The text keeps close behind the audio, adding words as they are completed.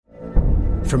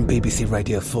From BBC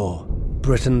Radio 4,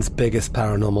 Britain's biggest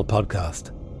paranormal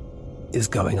podcast is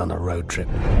going on a road trip.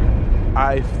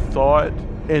 I thought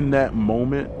in that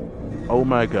moment, oh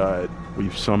my God,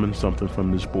 we've summoned something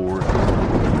from this board.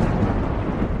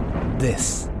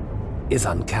 This is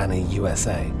Uncanny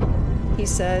USA. He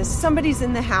says, somebody's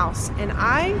in the house, and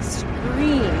I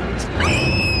screamed.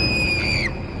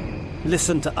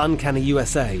 Listen to Uncanny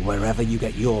USA wherever you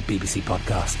get your BBC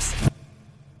podcasts,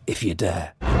 if you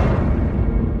dare.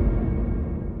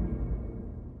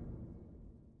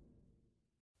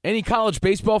 Any college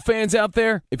baseball fans out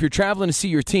there? If you're traveling to see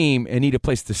your team and need a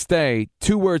place to stay,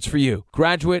 2 words for you: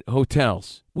 Graduate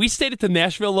Hotels. We stayed at the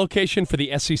Nashville location for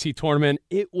the SEC tournament.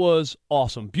 It was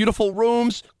awesome. Beautiful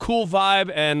rooms, cool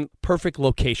vibe, and perfect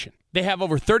location. They have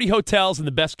over 30 hotels in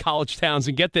the best college towns,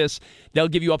 and get this, they'll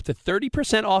give you up to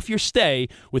 30% off your stay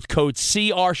with code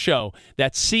CRSHOW.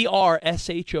 That's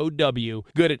CRSHOW.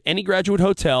 Good at any Graduate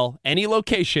Hotel, any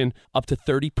location, up to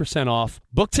 30% off.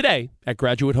 Book today at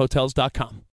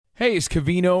graduatehotels.com. Hey, it's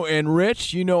Covino and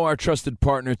Rich. You know our trusted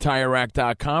partner,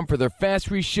 TireRack.com, for their fast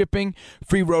reshipping,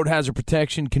 free road hazard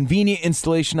protection, convenient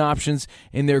installation options,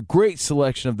 and their great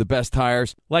selection of the best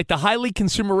tires. Like the highly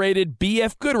consumer-rated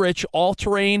BF Goodrich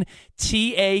All-Terrain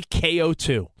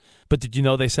TAKO2. But did you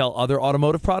know they sell other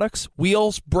automotive products?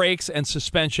 Wheels, brakes, and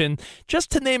suspension, just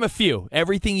to name a few.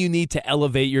 Everything you need to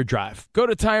elevate your drive. Go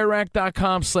to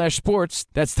TireRack.com/sports.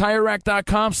 That's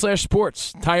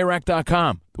TireRack.com/sports.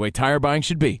 TireRack.com, the way tire buying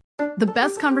should be. The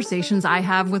best conversations I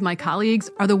have with my colleagues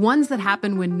are the ones that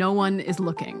happen when no one is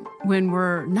looking, when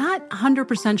we're not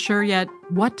 100% sure yet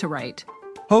what to write.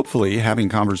 Hopefully, having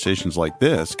conversations like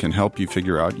this can help you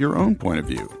figure out your own point of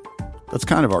view. That's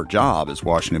kind of our job as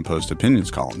Washington Post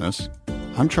opinions columnists.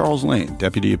 I'm Charles Lane,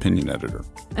 Deputy Opinion Editor.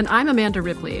 And I'm Amanda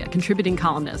Ripley, a contributing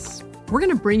columnist. We're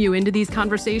going to bring you into these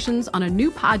conversations on a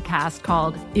new podcast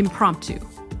called Impromptu.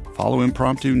 Follow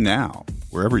Impromptu now,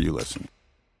 wherever you listen.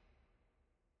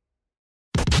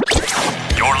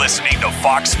 You're listening to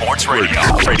Fox Sports Radio.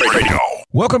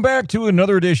 Welcome back to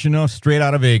another edition of Straight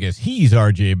Outta Vegas. He's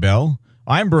RJ Bell.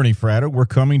 I'm Bernie Fratto. We're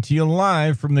coming to you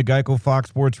live from the Geico Fox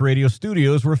Sports Radio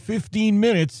studios, where 15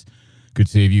 minutes could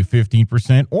save you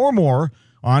 15% or more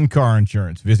on car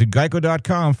insurance. Visit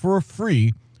geico.com for a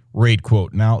free rate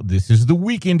quote. Now, this is the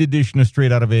weekend edition of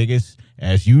Straight Outta Vegas.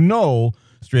 As you know,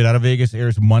 Straight Outta Vegas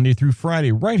airs Monday through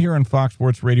Friday right here on Fox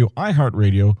Sports Radio,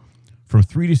 iHeartRadio, from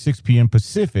 3 to 6 p.m.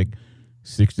 Pacific,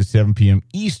 6 to 7 p.m.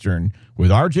 Eastern, with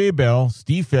RJ Bell,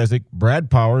 Steve Fezzik, Brad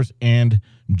Powers, and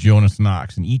Jonas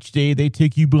Knox. And each day they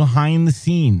take you behind the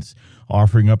scenes,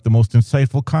 offering up the most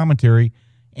insightful commentary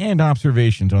and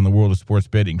observations on the world of sports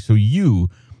betting, so you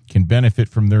can benefit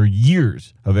from their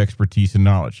years of expertise and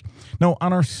knowledge. Now,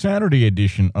 on our Saturday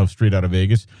edition of Straight Outta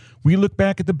Vegas, we look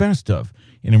back at the best of,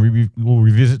 and we'll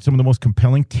revisit some of the most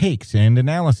compelling takes and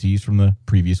analyses from the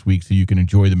previous week so you can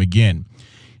enjoy them again.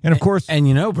 And, of course... And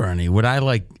you know, Bernie, what I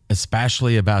like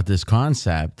especially about this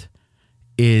concept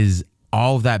is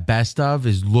all of that best of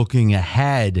is looking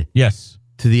ahead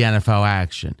to the NFL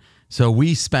action. So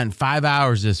we spent 5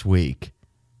 hours this week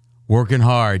working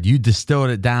hard. You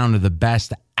distilled it down to the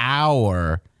best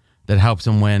hour that helps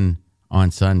them win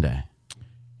on Sunday.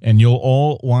 And you'll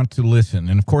all want to listen.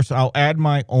 And, of course, I'll add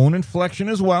my own inflection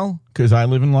as well, because I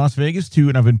live in Las Vegas, too,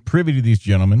 and I've been privy to these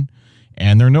gentlemen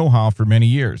and their know-how for many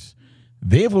years.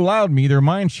 They've allowed me their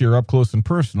mind share up close and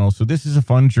personal, so this is a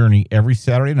fun journey every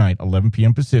Saturday night, 11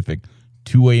 p.m. Pacific,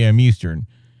 2 a.m. Eastern.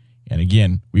 And,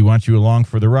 again, we want you along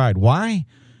for the ride. Why?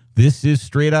 This is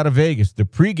Straight Outta Vegas, the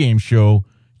pregame show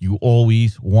you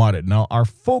always wanted. Now, our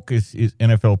focus is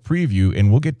NFL preview,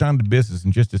 and we'll get down to business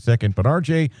in just a second. But,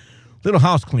 RJ... little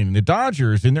house cleaning. The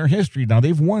Dodgers, in their history now,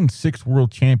 they've won 6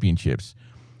 world championships.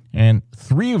 And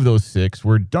 3 of those 6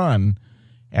 were done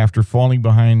after falling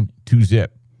behind 2-0.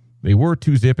 They were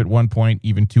 2-0 at one point,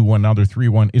 even 2-1. Now they're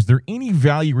 3-1. Is there any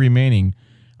value remaining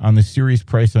on the series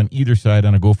price on either side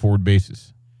on a go-forward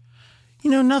basis?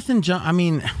 You know, nothing. I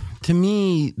mean, to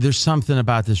me, there's something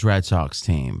about this Red Sox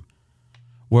team.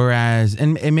 Whereas,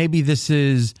 and maybe this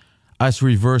is us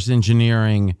reverse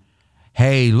engineering,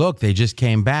 hey, look, they just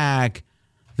came back.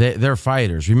 They're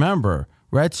fighters. Remember,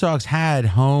 Red Sox had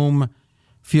home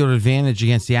field advantage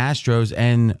against the Astros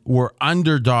and were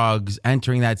underdogs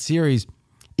entering that series,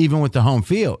 even with the home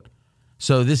field.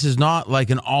 So this is not like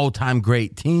an all-time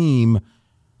great team.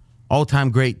 All-time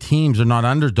great teams are not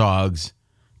underdogs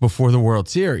before the World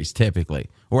Series, typically,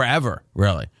 or ever,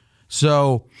 really.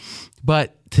 So,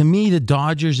 but to me, the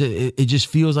Dodgers, it just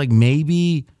feels like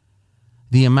maybe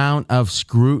the amount of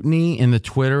scrutiny in the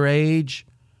Twitter age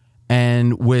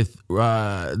and with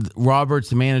Roberts,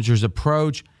 the manager's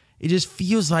approach, it just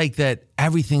feels like that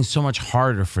everything's so much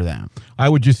harder for them. I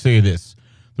would just say this.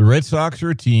 The Red Sox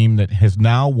are a team that has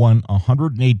now won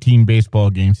 118 baseball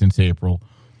games since April.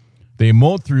 They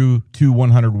mowed through 2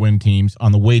 100-win teams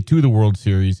on the way to the World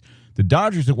Series. The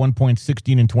Dodgers at one point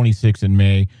 16-26 in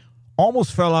May.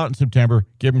 Almost fell out in September.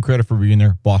 Give them credit for being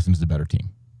there. Boston's the better team.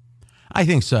 I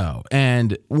think so.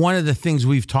 And one of the things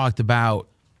we've talked about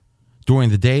during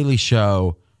the Daily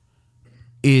Show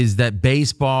is that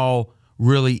baseball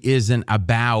really isn't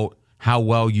about how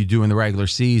well you do in the regular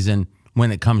season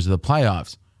when it comes to the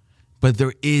playoffs. But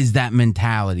there is that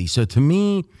mentality. So to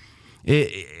me,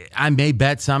 I may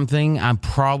bet something.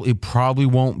 It probably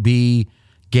won't be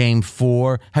Game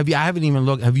 4. I haven't even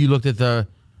looked. Have you looked at the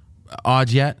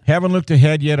odds yet? Haven't looked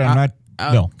ahead yet. I'm not.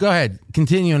 No. Go ahead.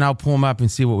 Continue, and I'll pull them up and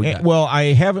see what we got. Well,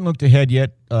 I haven't looked ahead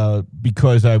yet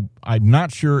because I'm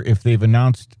not sure if they've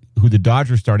announced who the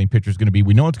Dodgers starting pitcher is going to be.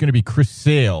 We know it's going to be Chris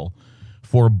Sale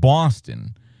for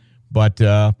Boston, but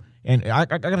and I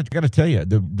got to tell you,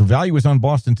 the value is on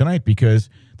Boston tonight because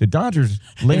the Dodgers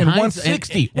laying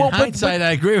 160. In hindsight,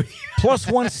 I agree with you. Plus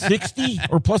 160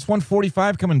 or plus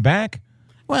 145 coming back.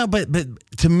 Well, but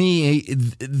to me,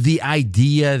 the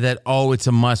idea that, it's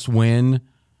a must-win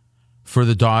for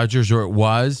the Dodgers, or it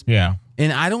was. Yeah.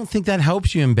 And I don't think that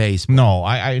helps you in baseball. No,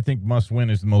 I think must-win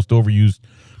is the most overused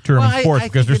term in sports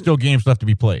because there's still games left to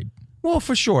be played. Well,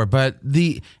 for sure. But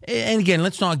and again,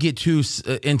 let's not get too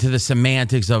into the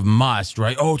semantics of must,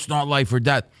 right? Oh, it's not life or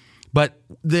death. But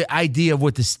the idea of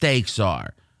what the stakes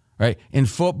are, right? In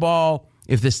football,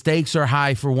 if the stakes are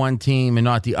high for one team and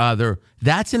not the other,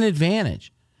 that's an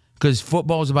advantage because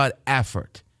football is about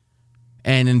effort.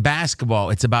 And in basketball,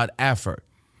 it's about effort.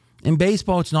 In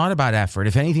baseball, it's not about effort.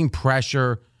 If anything,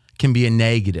 pressure can be a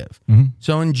negative. Mm-hmm.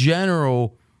 So in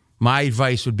general, my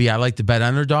advice would be I like to bet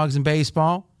underdogs in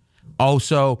baseball.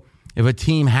 Also, if a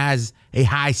team has a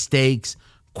high stakes,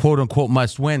 quote unquote,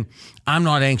 must win, I'm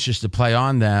not anxious to play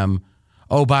on them.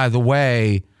 Oh, by the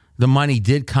way, the money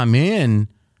did come in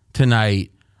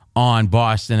tonight on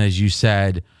Boston, as you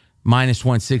said. Minus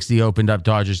 160 opened up.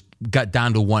 Dodgers got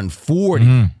down to 140.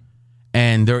 Mm-hmm.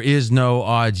 And there is no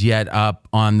odds yet up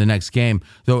on the next game,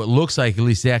 though it looks like at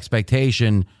least the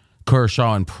expectation,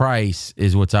 Kershaw and Price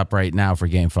is what's up right now for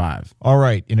Game 5. All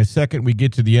right. In a second, we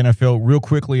get to the NFL. Real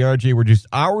quickly, RJ, we're just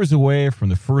hours away from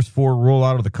the first 4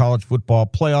 rollout of the college football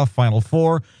playoff Final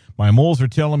 4. My moles are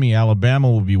telling me Alabama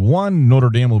will be 1, Notre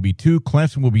Dame will be 2,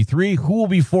 Clemson will be 3. Who will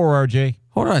be 4, RJ?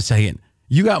 Hold on a second.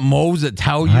 You got moles that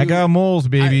tell you? I got moles,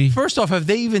 baby. First off, have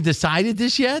they even decided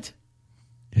this yet?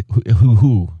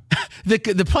 Who? The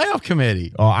playoff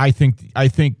committee. Oh, I think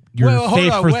you're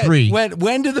safe for 3.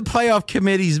 When do the playoff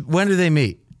committees? When do they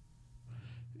meet?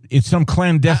 It's some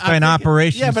clandestine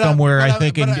operation somewhere. I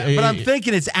think. But I'm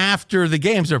thinking it's after the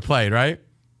games are played, right?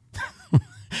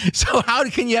 So how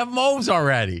can you have moles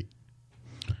already?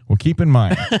 Well, keep in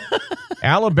mind,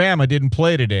 Alabama didn't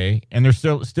play today, and they're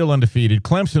still undefeated.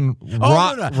 Clemson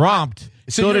romped.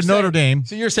 So did Notre Dame.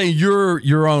 So you're saying you're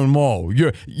your own mole.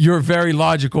 You're a very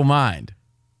logical mind.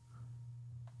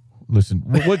 Listen,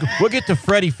 we'll get to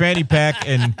Freddie Fanny Pack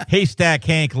and Haystack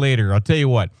Hank later. I'll tell you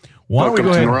what. Welcome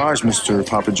to Mirage, Mr.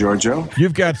 Papa Giorgio.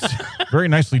 You've got very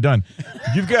nicely done.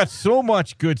 You've got so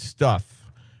much good stuff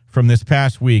from this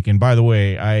past week. And by the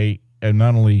way, I am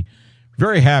not only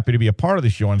very happy to be a part of the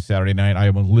show on Saturday night, I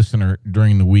am a listener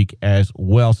during the week as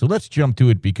well. So let's jump to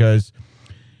it because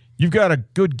you've got a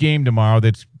good game tomorrow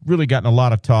that's really gotten a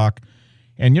lot of talk.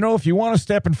 And, if you want to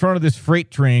step in front of this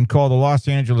freight train called the Los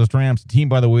Angeles Rams, a team,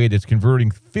 by the way, that's converting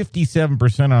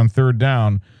 57% on third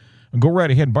down, go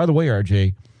right ahead. And by the way,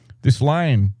 RJ, this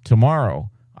line tomorrow,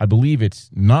 I believe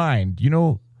it's 9.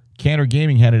 Cantor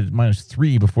Gaming had it at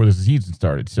 -3 before the season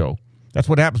started. So that's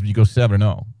what happens when you go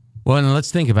 7-0. Well, and let's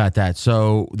think about that.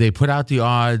 So they put out the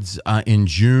odds in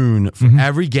June for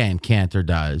every game Cantor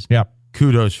does. Yep.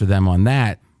 Kudos for them on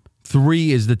that.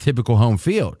 3 is the typical home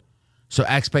field. So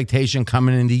expectation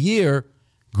coming into the year,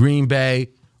 Green Bay,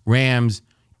 Rams,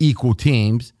 equal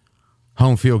teams.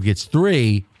 Home field gets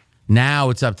 3. Now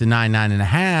it's up to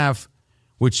 9.5,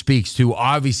 which speaks to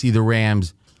obviously the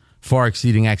Rams far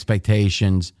exceeding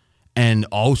expectations. And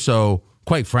also,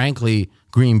 quite frankly,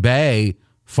 Green Bay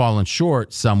falling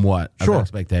short somewhat of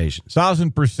expectations.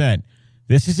 1,000%.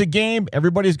 This is a game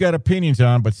everybody's got opinions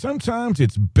on, but sometimes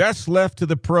it's best left to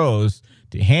the pros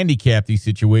to handicap these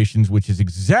situations, which is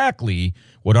exactly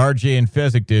what RJ and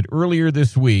Fezzik did earlier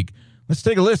this week. Let's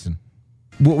take a listen.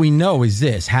 What we know is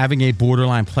this: having a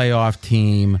borderline playoff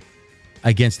team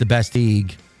against the best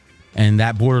league, and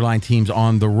that borderline team's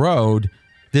on the road,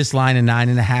 this line of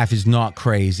 9.5 is not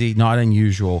crazy, not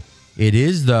unusual. It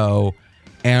is, though,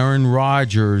 Aaron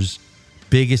Rodgers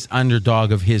biggest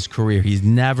underdog of his career. He's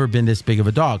never been this big of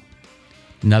a dog.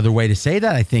 Another way to say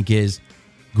that, I think, is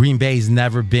Green Bay's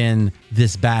never been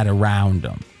this bad around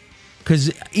him.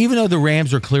 Because even though the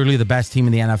Rams are clearly the best team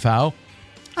in the NFL,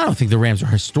 I don't think the Rams are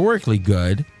historically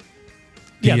good.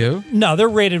 Do you? No, they're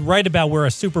rated right about where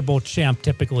a Super Bowl champ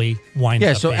typically winds up.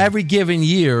 Yeah, so being. every given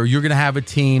year, you're going to have a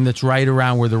team that's right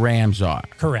around where the Rams are.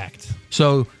 Correct.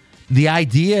 So the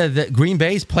idea that Green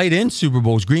Bay's played in Super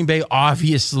Bowls, Green Bay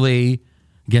obviously,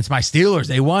 against my Steelers,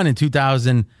 they won in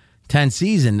 2010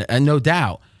 season, no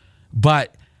doubt.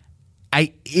 But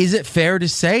is it fair to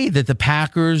say that the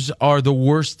Packers are the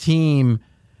worst team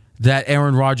that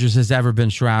Aaron Rodgers has ever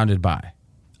been surrounded by?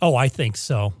 Oh, I think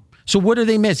so. So what are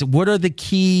they missing? What are the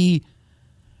key?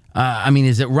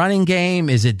 Is it running game?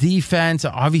 Is it defense?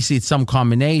 Obviously, it's some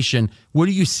combination. What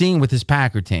are you seeing with this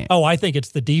Packer team? Oh, I think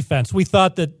it's the defense. We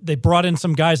thought that they brought in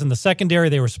some guys in the secondary.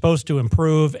 They were supposed to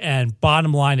improve, and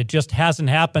bottom line, it just hasn't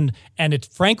happened. And it's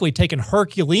frankly taken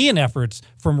Herculean efforts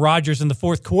from Rodgers in the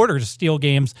fourth quarter to steal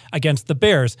games against the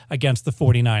Bears, against the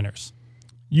 49ers.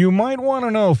 You might want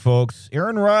to know, folks,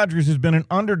 Aaron Rodgers has been an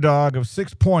underdog of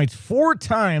 6 points 4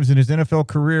 times in his NFL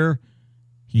career.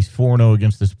 He's 4-0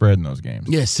 against the spread in those games.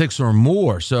 Yeah, 6 or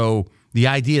more. So the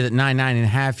idea that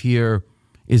 9.5 here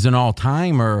is an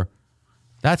all-timer,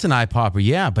 that's an eye-popper,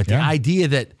 yeah. But the idea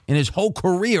that in his whole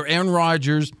career, Aaron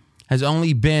Rodgers has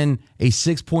only been a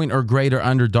 6-point or greater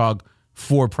underdog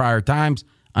 4 prior times,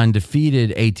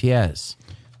 undefeated ATS.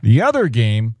 The other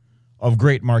game of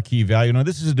great marquee value. Now,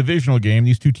 this is a divisional game.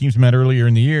 These two teams met earlier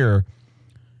in the year.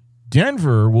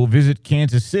 Denver will visit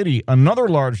Kansas City, another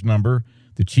large number.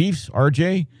 The Chiefs,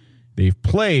 RJ, they've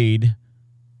played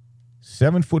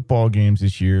 7 football games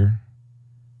this year.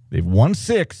 They've won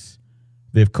 6.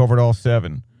 They've covered all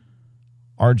 7.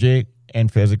 RJ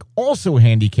and Fezzik also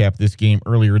handicapped this game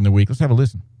earlier in the week. Let's have a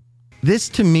listen. This,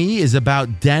 to me, is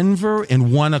about Denver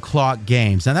and 1 o'clock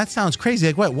games. Now, that sounds crazy.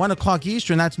 Like, what, 1 o'clock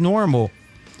Eastern? That's normal.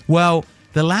 Well,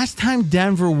 the last time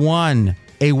Denver won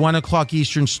a 1 o'clock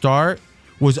Eastern start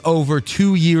was over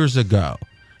 2 years ago.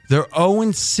 They're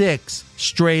 0-6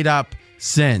 straight up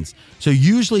since. So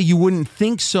usually you wouldn't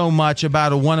think so much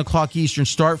about a 1 o'clock Eastern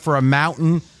start for a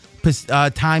mountain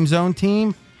time zone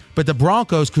team. But the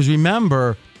Broncos, because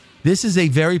remember, this is a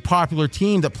very popular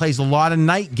team that plays a lot of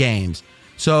night games.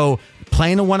 So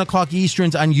playing a 1 o'clock Eastern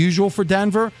is unusual for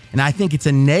Denver, and I think it's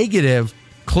a negative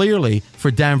clearly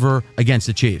for Denver against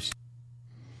the Chiefs.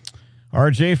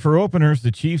 RJ, for openers,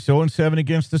 the Chiefs 0-7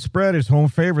 against the spread as home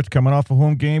favorites coming off a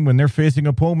home game when they're facing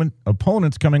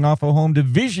opponents coming off a home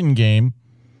division game.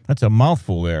 That's a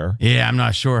mouthful there. Yeah, I'm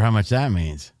not sure how much that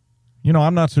means. You know,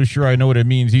 I'm not so sure I know what it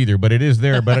means either, but it is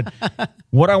there. But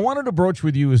what I wanted to broach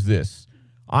with you is this.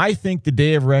 I think the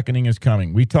day of reckoning is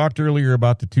coming. We talked earlier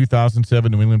about the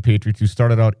 2007 New England Patriots who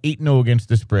started out 8-0 against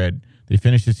the spread. They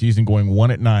finished the season going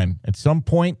 1-9. At some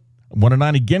point,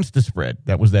 1-9 against the spread.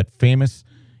 That was that famous,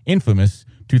 infamous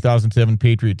 2007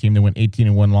 Patriot team that went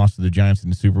 18-1, lost to the Giants in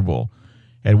the Super Bowl.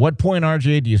 At what point,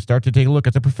 RJ, do you start to take a look?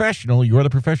 As a professional, you're the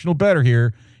professional bettor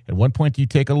here. At what point do you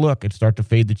take a look and start to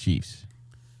fade the Chiefs?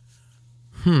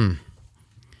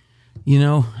 You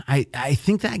know, I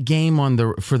think that game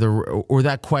or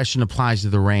that question applies to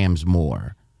the Rams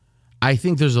more. I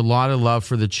think there's a lot of love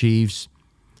for the Chiefs,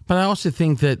 but I also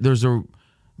think that there's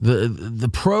the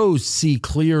pros see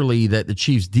clearly that the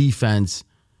Chiefs' defense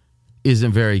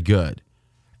isn't very good.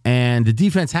 And the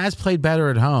defense has played better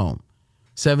at home.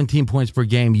 17 points per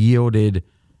game yielded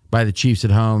by the Chiefs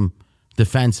at home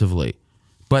defensively.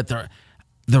 But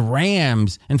the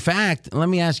Rams, in fact, let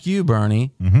me ask you,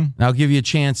 Bernie, and I'll give you a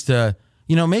chance to,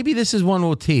 maybe this is one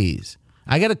we'll tease.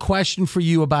 I got a question for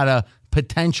you about a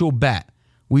potential bet.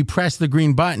 We press the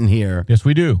green button here. Yes,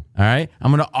 we do. All right?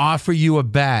 I'm going to offer you a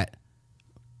bet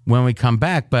when we come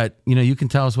back, but, you can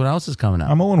tell us what else is coming up.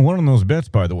 I'm 0-1 on those bets,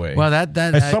 by the way. Well,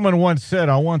 As someone once said,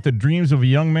 I want the dreams of a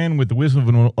young man with the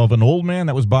wisdom of an old man.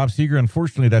 That was Bob Seger.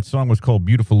 Unfortunately, that song was called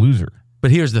Beautiful Loser. But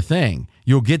here's the thing.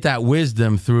 You'll get that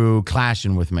wisdom through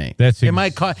clashing with me. That's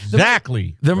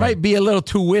exactly. There might be a little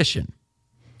tuition.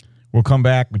 We'll come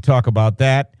back. We talk about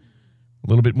that, a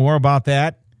little bit more about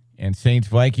that, and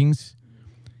Saints-Vikings.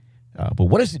 But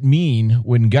what does it mean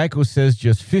when Geico says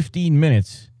just 15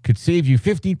 minutes could save you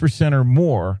 15% or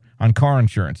more on car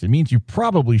insurance? It means you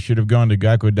probably should have gone to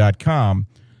geico.com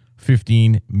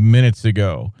 15 minutes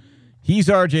ago. He's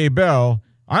RJ Bell.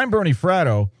 I'm Bernie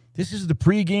Fratto. This is the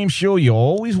pregame show you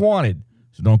always wanted,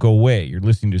 so don't go away. You're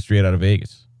listening to Straight Out of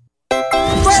Vegas.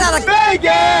 Straight Out of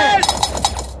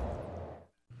Vegas!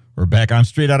 We're back on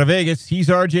Straight Out of Vegas. He's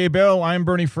RJ Bell. I'm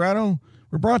Bernie Fratto.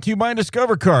 We're brought to you by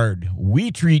Discover Card. We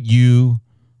treat you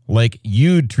like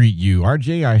you'd treat you.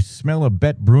 RJ, I smell a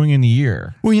bet brewing in the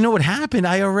air. Well, you know what happened?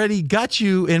 I already got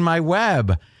you in my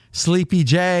web. Sleepy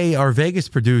J, our Vegas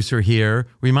producer here,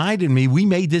 reminded me we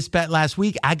made this bet last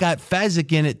week. I got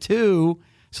Fezzik in it too.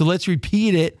 So let's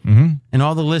repeat it. And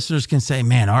all the listeners can say,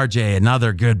 man, RJ,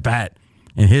 another good bet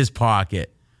in his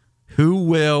pocket. Who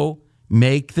will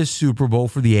make the Super Bowl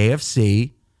for the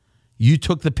AFC? You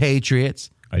took the Patriots.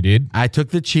 I did. I took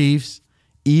the Chiefs.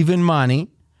 Even money.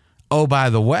 Oh, by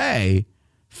the way,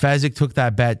 Fezzik took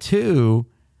that bet too.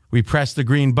 We pressed the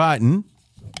green button,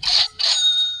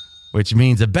 which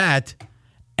means a bet,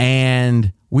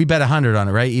 and we bet 100 on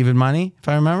it, right? Even money, if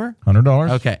I remember?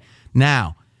 $100. Okay.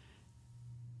 Now,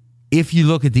 if you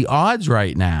look at the odds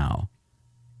right now,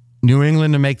 New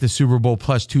England to make the Super Bowl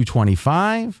plus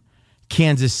 225,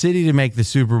 Kansas City to make the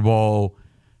Super Bowl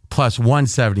plus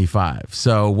 175.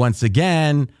 So once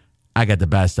again, I got the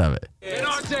best of it. And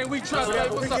RJ, we trust,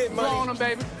 baby. What's up? Blow on them,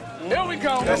 baby. Here we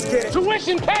go. Let's get it.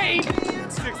 Tuition paid.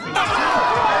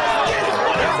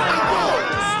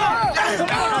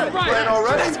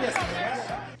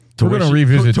 We're going to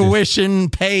revisit tuition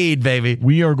paid, baby.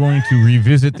 We are going to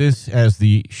revisit this as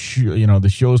the the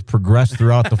shows progress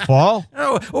throughout the fall,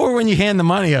 or when you hand the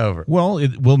money over. Well,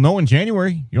 we'll know in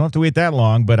January. You don't have to wait that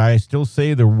long, but I still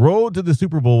say the road to the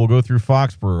Super Bowl will go through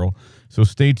Foxborough. So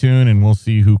stay tuned, and we'll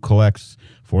see who collects.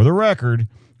 For the record,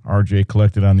 RJ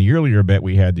collected on the earlier bet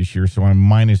we had this year, so I'm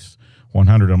minus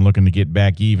 100. I'm looking to get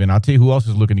back even. I'll tell you who else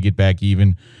is looking to get back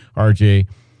even, RJ.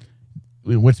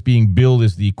 What's being billed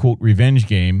as the, quote, revenge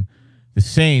game. The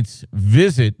Saints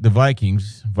visit the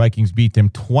Vikings. Vikings beat them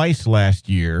twice last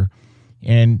year.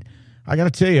 And I got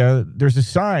to tell you, there's a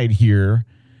side here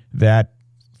that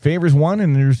favors one,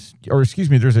 and there's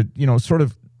a,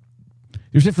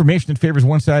 there's information that favors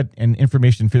one side and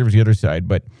information that favors the other side.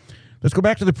 But let's go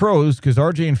back to the pros, because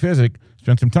RJ and Fezzik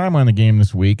spent some time on the game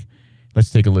this week. Let's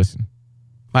take a listen.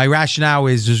 My rationale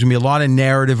is there's going to be a lot of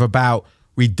narrative about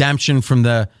redemption from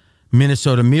the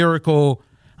Minnesota Miracle.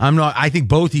 I think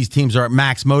both these teams are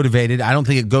max motivated. I don't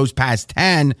think it goes past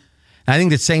 10. I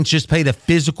think the Saints just played a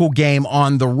physical game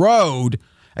on the road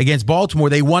against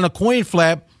Baltimore. They won a coin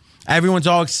flip. Everyone's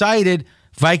all excited.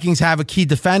 Vikings have a key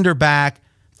defender back.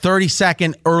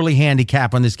 30-second early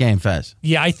handicap on this game, Fez.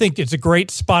 Yeah, I think it's a great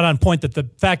spot on point that the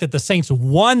fact that the Saints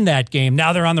won that game,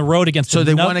 now they're on the road against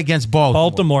they won against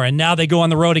Baltimore, and now they go on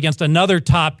the road against another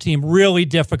top team. Really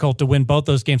difficult to win both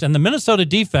those games. And the Minnesota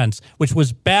defense, which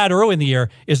was bad early in the year,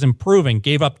 is improving.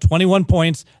 Gave up 21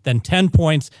 points, then 10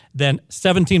 points, then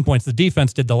 17 points. The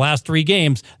defense did the last 3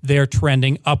 games. They're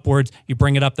trending upwards. You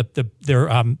bring it up,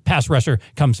 their pass rusher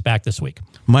comes back this week.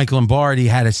 Mike Lombardi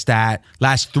had a stat.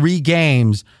 Last 3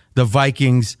 games, the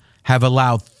Vikings have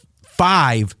allowed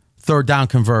 5 third-down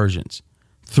conversions.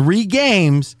 3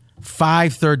 games,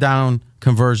 5 third-down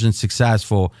conversions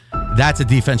successful. That's a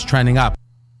defense trending up.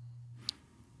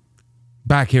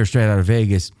 Back here straight out of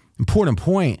Vegas. Important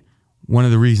point, one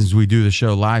of the reasons we do the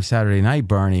show live Saturday night,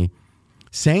 Bernie,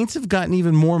 Saints have gotten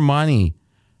even more money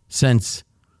since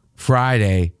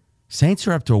Friday. Saints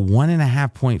are up to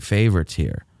 1.5-point favorites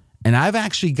here. And I've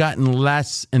actually gotten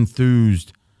less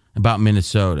enthused about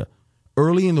Minnesota.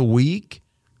 Early in the week,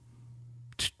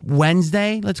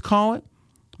 Wednesday, let's call it,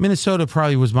 Minnesota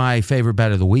probably was my favorite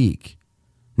bet of the week.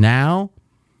 Now,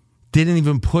 didn't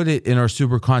even put it in our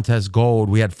Super Contest Gold.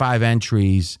 We had 5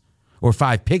 entries or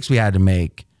 5 picks we had to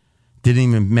make. Didn't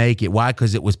even make it. Why?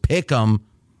 Because it was pick 'em,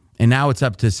 and now it's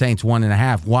up to Saints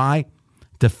 1.5. Why?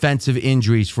 Defensive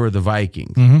injuries for the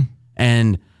Vikings. Mm-hmm.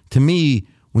 And to me,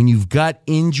 when you've got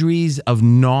injuries of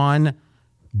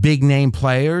non-big name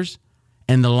players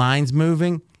and the line's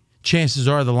moving, chances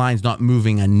are the line's not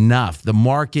moving enough. The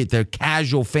market, the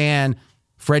casual fan,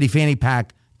 Freddie Fanny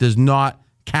Pack does not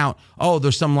count. Oh,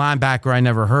 there's some linebacker I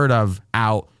never heard of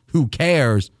out. Who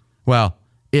cares? Well,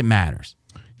 it matters.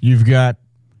 You've got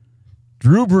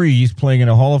Drew Brees playing at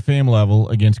a Hall of Fame level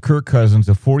against Kirk Cousins,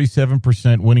 a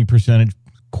 47% winning percentage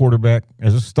quarterback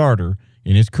as a starter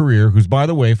in his career, who's, by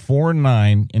the way,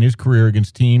 4-9 in his career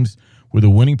against teams with a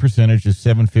winning percentage of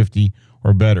 750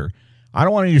 or better. I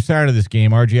don't want either side of this game,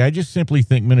 RJ. I just simply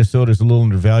think Minnesota is a little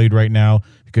undervalued right now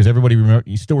because everybody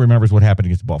still remembers what happened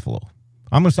against Buffalo.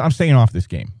 I'm staying off this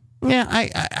game. Yeah,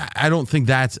 I don't think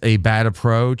that's a bad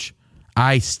approach.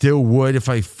 I still would if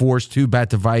I forced to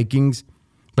bet the Vikings,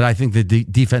 but I think the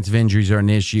defensive injuries are an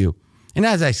issue. And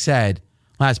as I said,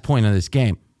 last point on this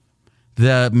game,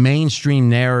 the mainstream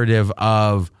narrative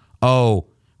of,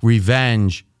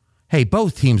 revenge. Hey,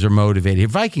 both teams are motivated.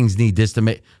 Vikings need this to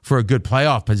make for a good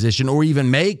playoff position or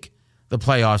even make the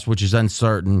playoffs, which is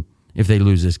uncertain if they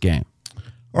lose this game.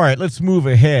 All right, let's move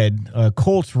ahead.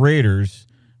 Colts Raiders.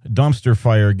 dumpster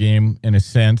fire game in a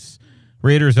sense.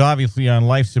 Raiders obviously on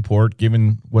life support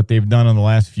given what they've done in the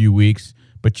last few weeks.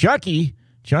 But Chucky,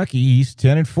 he's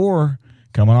 10-4,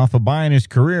 coming off a bye in his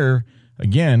career.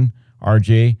 Again,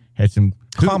 RJ had some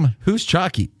comment. Who's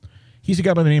Chucky? He's a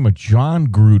guy by the name of John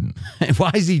Gruden.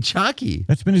 Why is he Chucky?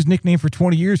 That's been his nickname for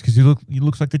 20 years because he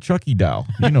looks like the Chucky doll.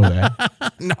 You know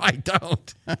that. No, I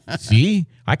don't. See?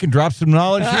 I can drop some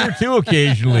knowledge here, too,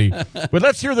 occasionally. But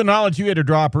let's hear the knowledge you had to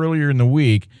drop earlier in the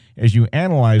week as you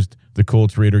analyzed the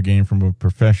Colts-Raider game from a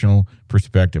professional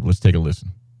perspective. Let's take a listen.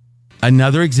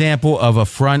 Another example of a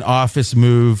front office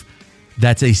move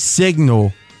that's a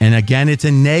signal, and again, it's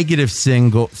a negative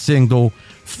signal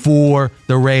for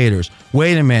the Raiders.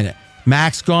 Wait a minute.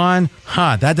 Max gone?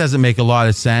 That doesn't make a lot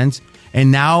of sense.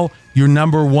 And now your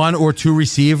number 1 or 2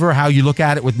 receiver, how you look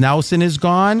at it with Nelson, is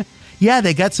gone. Yeah,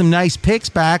 they got some nice picks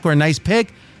back or a nice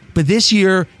pick, but this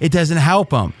year it doesn't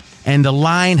help them. And the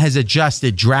line has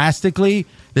adjusted drastically.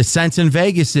 The sense in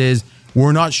Vegas is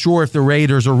we're not sure if the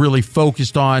Raiders are really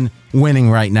focused on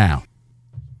winning right now.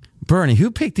 Bernie,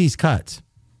 who picked these cuts?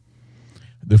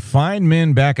 The fine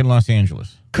men back in Los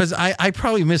Angeles. Because I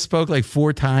probably misspoke like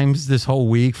 4 times this whole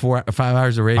week, 5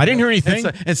 hours of radio. I didn't hear anything.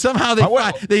 And somehow they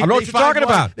I know what you're talking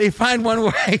about. They find one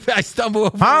word. I stumble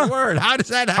over a word. How does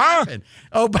that happen?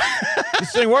 Oh,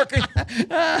 this ain't working.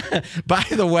 By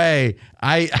the way,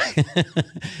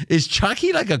 is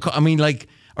Chucky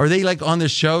are they like on the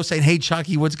show saying, "Hey,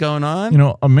 Chucky, what's going on?" You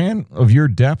know, a man of your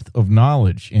depth of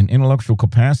knowledge and intellectual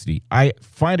capacity, I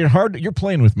find it hard that you're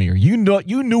playing with me. Or you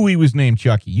knew he was named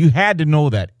Chucky. You had to know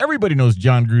that. Everybody knows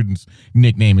John Gruden's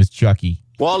nickname is Chucky.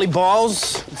 Wally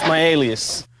Balls, it's my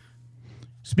alias.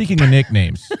 Speaking of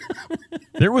nicknames,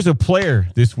 there was a player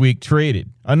this week traded.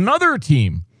 Another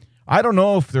team. I don't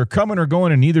know if they're coming or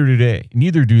going, and neither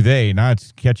do they. Now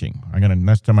it's catching.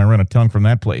 Next time I run a tongue from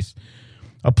that place.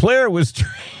 A player was,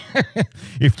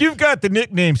 if you've got the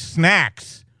nickname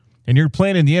Snacks and you're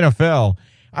playing in the NFL,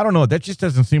 I don't know. That just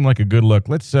doesn't seem like a good look.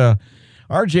 Let's,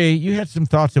 RJ, you had some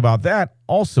thoughts about that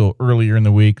also earlier in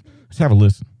the week. Let's have a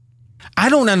listen. I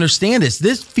don't understand this.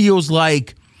 This feels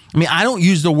like, I don't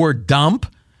use the word dump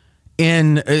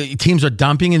in teams are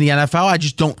dumping in the NFL. I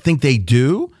just don't think they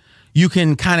do. You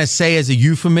can kind of say as a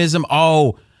euphemism,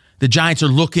 the Giants are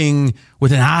looking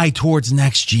with an eye towards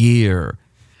next year.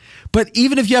 But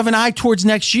even if you have an eye towards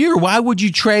next year, why would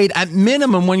you trade at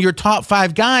minimum when your top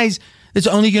 5 guys that's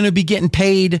only going to be getting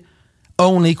paid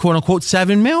only, quote unquote,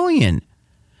 $7 million?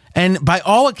 And by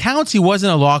all accounts, he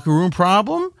wasn't a locker room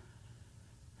problem.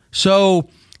 So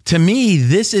to me,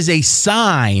 this is a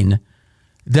sign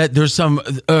that there's some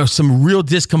real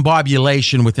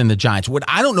discombobulation within the Giants.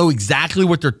 I don't know exactly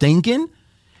what they're thinking,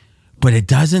 but it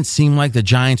doesn't seem like the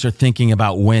Giants are thinking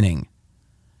about winning.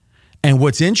 And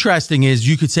what's interesting is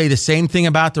you could say the same thing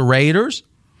about the Raiders,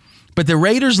 but the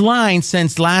Raiders line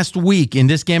since last week in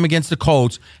this game against the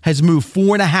Colts has moved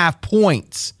 4.5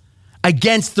 points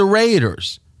against the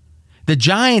Raiders. The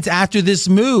Giants, after this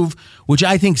move, which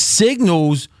I think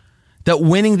signals that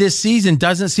winning this season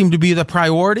doesn't seem to be the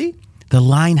priority, the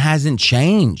line hasn't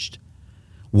changed.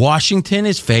 Washington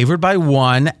is favored by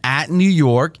 1 at New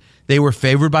York. They were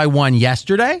favored by 1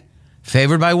 yesterday,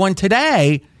 favored by 1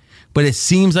 today. But it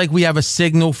seems like we have a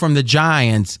signal from the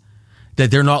Giants that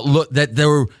that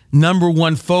their number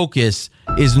 1 focus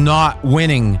is not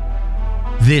winning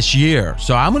this year.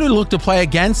 So I'm going to look to play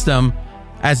against them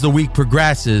as the week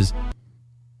progresses.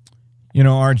 You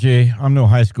know, RJ, I'm no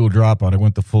high school dropout. I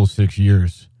went the full 6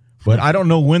 years. But I don't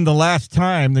know when the last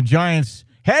time the Giants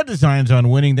had designs on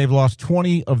winning. They've lost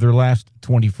 20 of their last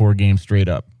 24 games straight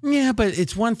up. Yeah, but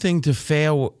it's one thing to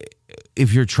fail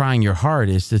if you're trying your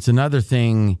hardest. It's another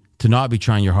thing to not be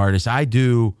trying your hardest. I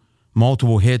do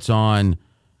multiple hits on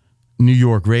New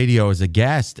York radio as a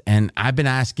guest, and I've been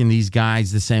asking these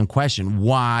guys the same question.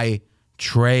 Why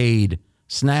trade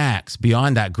Snacks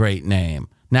beyond that great name?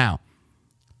 Now,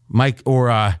 Mike or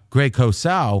Greg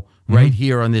Cosell right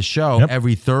here on this show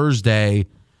every Thursday,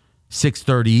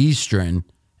 6:30 Eastern,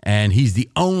 and he's the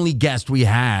only guest we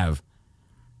have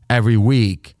every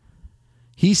week.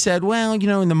 He said, well,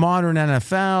 in the modern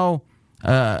NFL,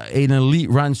 an elite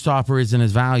run stopper isn't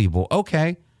as valuable.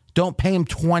 Okay, don't pay him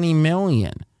 $20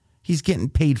 million. He's getting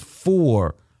paid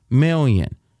 $4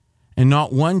 million. And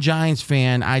not one Giants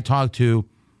fan I talked to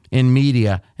in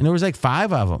media, and there was like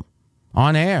 5 of them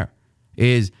on air,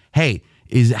 is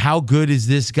how good is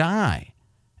this guy?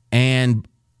 And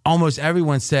almost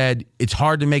everyone said it's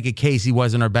hard to make a case he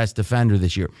wasn't our best defender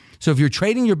this year. So if you're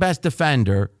trading your best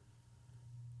defender,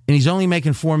 and he's only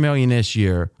making $4 million this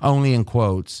year, only in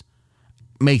quotes,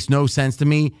 makes no sense to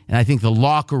me. And I think the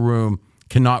locker room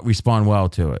cannot respond well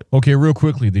to it. Okay, real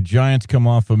quickly, the Giants come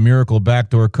off a miracle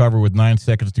backdoor cover with 9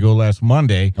 seconds to go last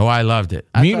Monday. Oh, I loved it.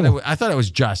 I thought it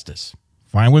was justice.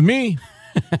 Fine with me.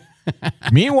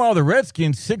 Meanwhile, the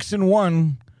Redskins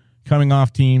 6-1 coming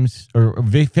off teams or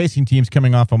facing teams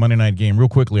coming off a Monday night game. Real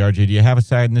quickly, RJ, do you have a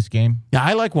side in this game? Yeah,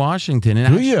 I like Washington. And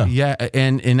do actually, you? Yeah,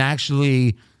 and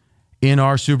actually in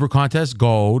our Super Contest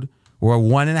Gold, we're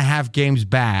 1.5 games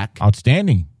back.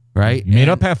 Outstanding. Right? You made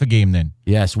up half a game then.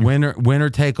 Yes, winner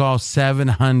take all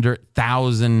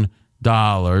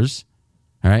 $700,000.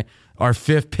 All right. Our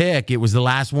 5th pick, it was the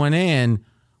last one in,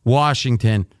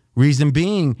 Washington. Reason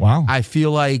being, wow. I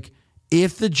feel like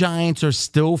if the Giants are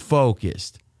still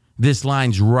focused, this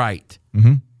line's right.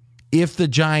 Mm-hmm. If the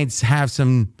Giants have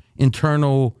some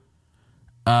internal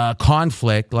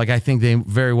conflict, like I think they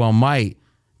very well might,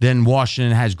 then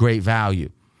Washington has great value.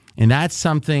 And that's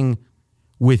something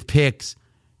with picks.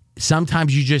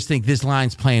 Sometimes you just think this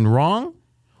line's playing wrong,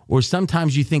 or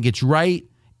sometimes you think it's right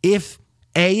if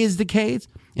A is the case,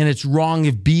 and it's wrong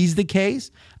if B is the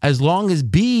case. As long as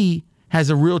B has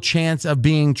a real chance of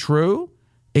being true,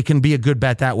 it can be a good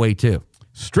bet that way too.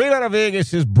 Straight Out of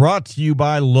Vegas is brought to you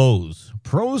by Lowe's.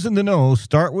 Pros in the know,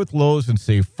 start with Lowe's and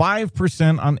save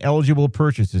 5% on eligible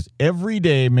purchases every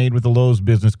day made with a Lowe's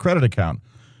business credit account.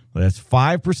 That's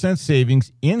 5%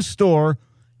 savings in store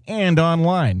and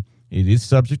online. It is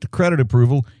subject to credit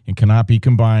approval and cannot be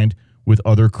combined with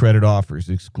other credit offers.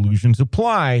 Exclusions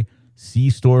apply. See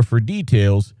store for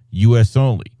details. U.S.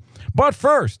 only. But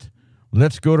first,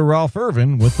 let's go to Ralph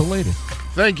Irvin with the latest.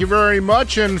 Thank you very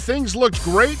much, and things looked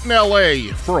great in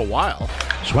L.A. for a while.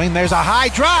 Swing, there's a high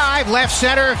drive, left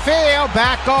center field.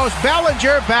 Back goes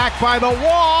Bellinger, back by the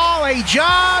wall. He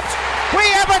jumps. We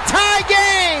have a tie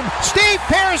game. Steve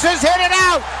Pearce has hit it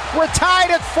out. We're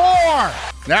tied at 4.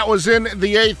 That was in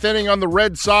the 8th inning on the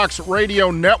Red Sox radio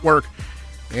network.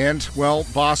 And, well,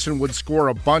 Boston would score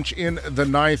a bunch in the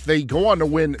 9th. They go on to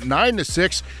win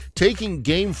 9-6, taking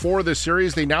Game 4 of the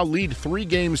series. They now lead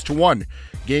 3-1.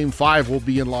 Game 5 will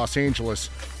be in Los Angeles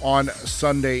on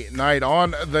Sunday night.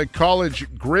 On the college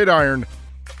gridiron,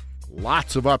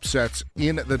 lots of upsets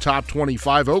in the top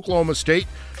 25. Oklahoma State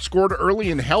scored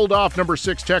early and held off number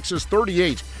 6 Texas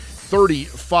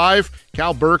 38-35.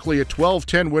 Cal Berkeley a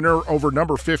 12-10 winner over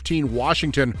number 15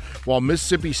 Washington, while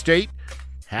Mississippi State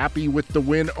happy with the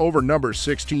win over number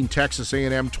 16 Texas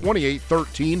A&M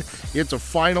 28-13. It's a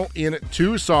final in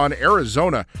Tucson.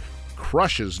 Arizona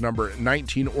crushes number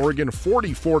 19 Oregon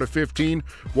 44-15,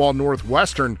 while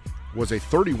Northwestern was a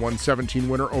 31-17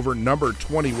 winner over number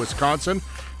 20 Wisconsin.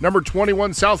 Number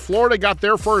 21 South Florida got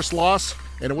their first loss,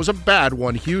 and it was a bad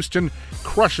one. Houston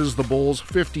crushes the Bulls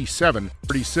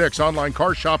 57-36. Online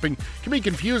car shopping can be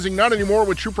confusing, not anymore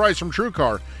with True Price from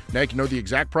TrueCar. Now you can know the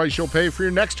exact price you'll pay for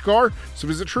your next car, so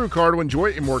visit TrueCar to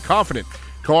enjoy a more confident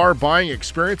car buying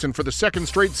experience. And for the second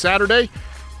straight Saturday,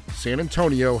 San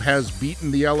Antonio has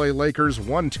beaten the LA Lakers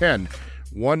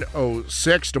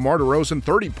 110-106. DeMar DeRozan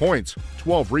 30 points,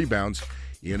 12 rebounds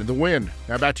in the win.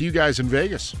 Now back to you guys in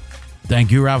Vegas. Thank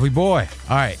you, Ralphie boy.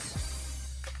 All right.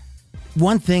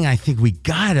 One thing I think we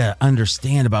got to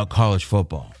understand about college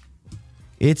football,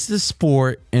 it's the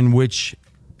sport in which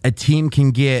a team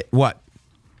can get,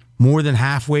 more than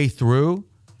halfway through,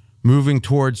 moving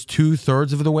towards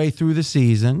 2/3 of the way through the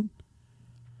season,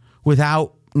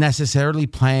 without necessarily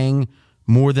playing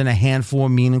more than a handful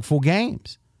of meaningful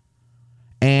games.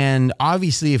 And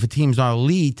obviously, if a team's not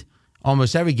elite,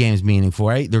 almost every game's meaningful,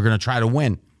 right? They're going to try to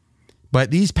win.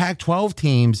 But these Pac-12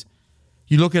 teams,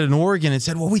 you look at an Oregon and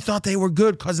said, well, we thought they were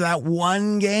good because of that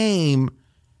one game,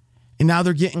 and now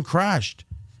they're getting crushed.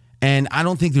 And I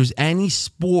don't think there's any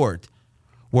sport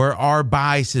where our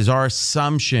biases, our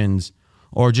assumptions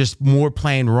are just more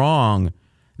plain wrong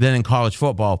than in college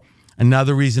football.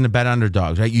 Another reason to bet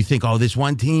underdogs, right? You think, this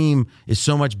one team is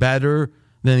so much better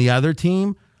than the other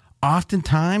team.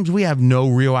 Oftentimes, we have no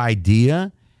real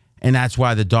idea, and that's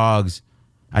why the dogs,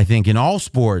 I think, in all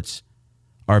sports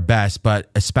are best, but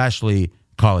especially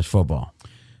college football.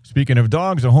 Speaking of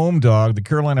dogs, a home dog, the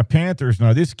Carolina Panthers.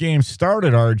 Now, this game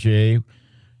started, RJ.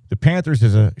 The Panthers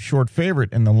is a short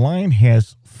favorite, and the line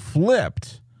has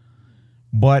flipped.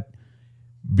 But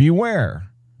beware.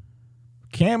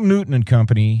 Cam Newton and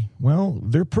company, well,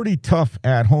 they're pretty tough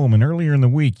at home. And earlier in the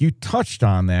week, you touched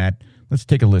on that. Let's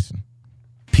take a listen.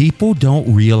 People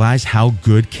don't realize how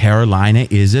good Carolina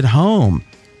is at home.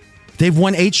 They've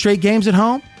won 8 straight games at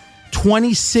home,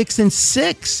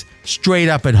 26-6 straight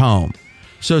up at home.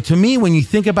 So to me, when you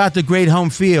think about the great home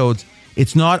fields,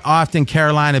 it's not often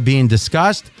Carolina being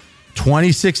discussed.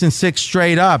 26-6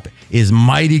 straight up is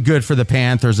mighty good for the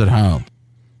Panthers at home.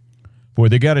 Boy,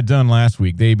 they got it done last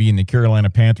week. They being the Carolina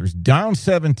Panthers, down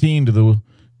 17 to the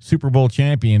Super Bowl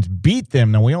champions, beat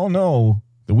them. Now, we all know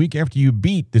the week after you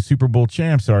beat the Super Bowl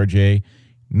champs, RJ,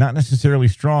 not necessarily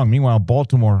strong. Meanwhile,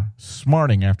 Baltimore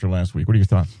smarting after last week. What are your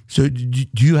thoughts? So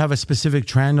do you have a specific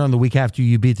trend on the week after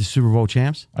you beat the Super Bowl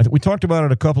champs? We talked about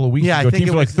it a couple of weeks ago. I think teams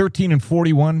were like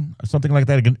 13-41, something like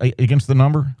that against the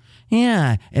number.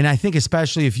 Yeah, and I think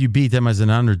especially if you beat them as an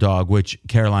underdog, which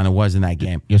Carolina was in that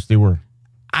game. Yes, they were.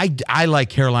 I like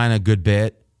Carolina a good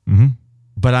bit, Mm-hmm.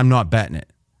 but I'm not betting it.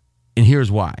 And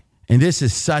here's why. And this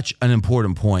is such an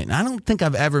important point. And I don't think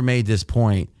I've ever made this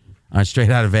point on Straight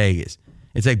Out of Vegas.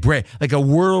 It's like a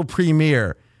world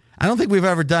premiere. I don't think we've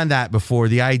ever done that before,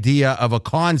 the idea of a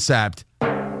concept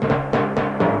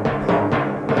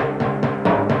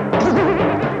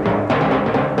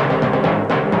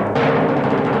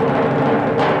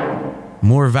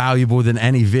more valuable than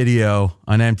any video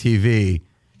on MTV.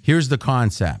 Here's the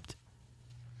concept.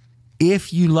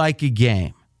 If you like a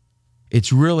game,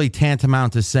 it's really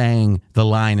tantamount to saying the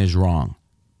line is wrong.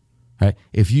 Right?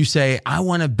 If you say, I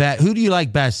want to bet, who do you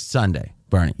like best Sunday,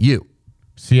 Bernie? You.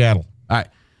 Seattle. All right.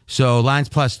 So line's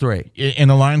 +3. And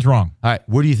the line's wrong. All right.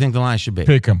 What do you think the line should be?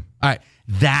 Pick 'em. All right.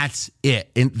 That's it.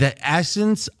 And the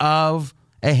essence of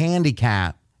a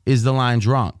handicap is the line's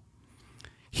wrong.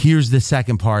 Here's the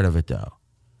second part of it, though.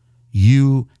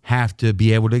 You have to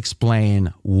be able to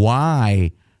explain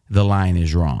why the line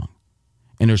is wrong.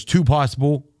 And there's two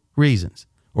possible reasons,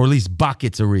 or at least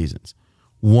buckets of reasons.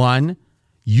 One,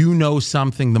 you know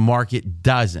something the market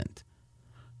doesn't.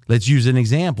 Let's use an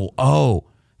example. Oh,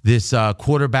 this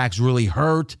quarterback's really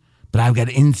hurt, but I've got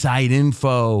inside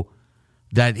info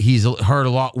that he's hurt a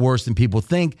lot worse than people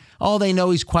think. Oh, they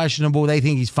know he's questionable. They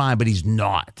think he's fine, but he's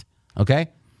not. Okay?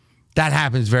 That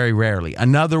happens very rarely.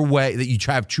 Another way that you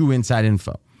have true inside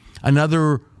info.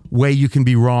 Another way you can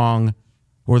be wrong,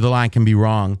 or the line can be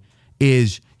wrong,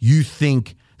 is you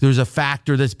think there's a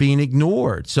factor that's being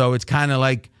ignored. So it's kind of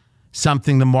like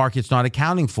something the market's not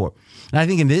accounting for. And I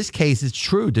think in this case, it's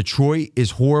true. Detroit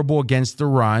is horrible against the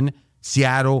run.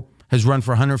 Seattle has run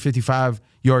for 155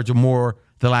 yards or more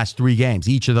the last 3 games,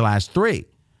 each of the last 3.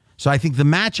 So I think the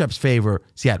matchups favor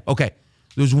Seattle. Okay,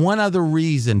 there's one other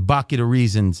reason, bucket of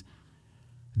reasons,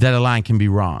 that a line can be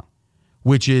wrong,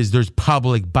 which is there's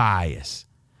public bias.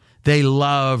 They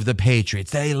love the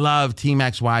Patriots. They love Team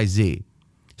XYZ.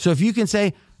 So if you can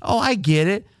say, oh, I get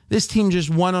it. This team just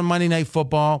won on Monday Night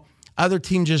Football. Other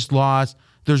team just lost.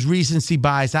 There's recency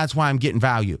bias. That's why I'm getting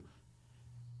value.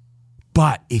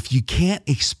 But if you can't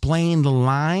explain the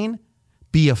line,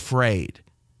 be afraid.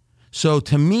 So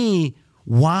to me,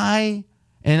 why,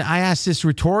 and I asked this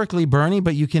rhetorically, Bernie,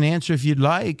 but you can answer if you'd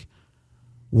like,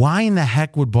 why in the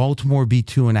heck would Baltimore be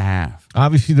 2.5?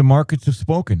 Obviously, the markets have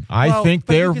spoken. I think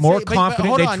they're more confident.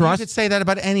 Hold they on, trust. you could say that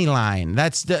about any line.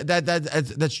 That's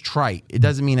trite. It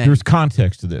doesn't mean anything. There's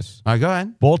context to this. All right, go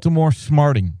ahead. Baltimore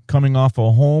smarting, coming off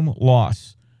a home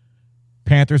loss.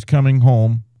 Panthers coming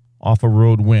home off a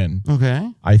road win.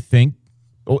 Okay. I think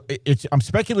I'm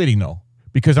speculating, though,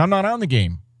 because I'm not on the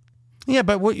game. Yeah,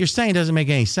 but what you're saying doesn't make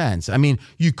any sense. I mean,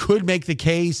 you could make the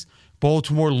case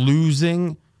Baltimore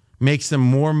losing makes them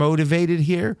more motivated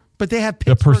here, but they have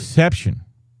Pittsburgh. The perception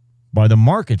by the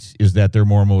markets is that they're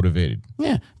more motivated.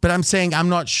 Yeah, but I'm saying I'm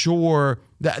not sure.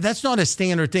 That's not a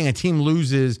standard thing. A team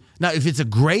loses. Now, if it's a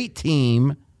great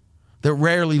team that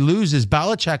rarely loses,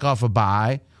 Belichick off a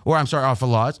bye, or I'm sorry, off a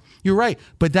loss, you're right.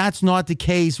 But that's not the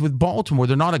case with Baltimore.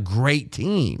 They're not a great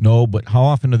team. No, but how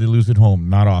often do they lose at home?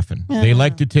 Not often. Yeah. They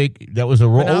like to take, that was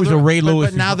always a Ray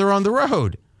Lewis. But now they're on the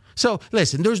road. So,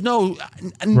 listen, there's no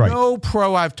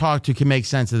pro I've talked to can make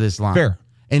sense of this line. Fair.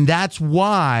 And that's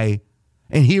why,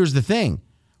 and here's the thing.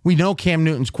 We know Cam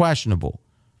Newton's questionable.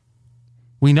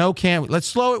 Let's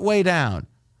slow it way down.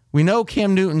 We know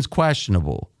Cam Newton's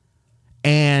questionable.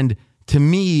 And to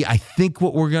me, I think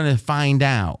what we're going to find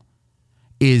out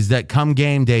is that come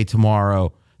game day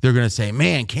tomorrow, they're going to say,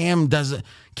 man, Cam,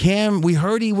 we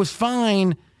heard he was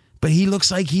fine, but he looks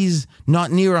like he's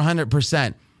not near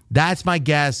 100%. That's my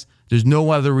guess. There's no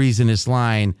other reason this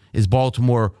line is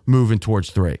Baltimore moving towards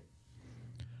 3.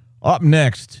 Up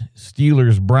next,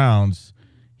 Steelers-Browns.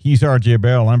 He's RJ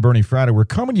Bell. I'm Bernie Fratto. We're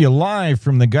coming to you live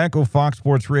from the Geico Fox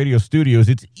Sports Radio studios.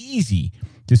 It's easy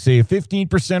to save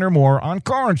 15% or more on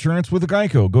car insurance with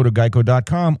Geico. Go to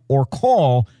geico.com or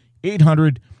call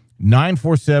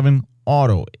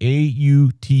 800-947-AUTO,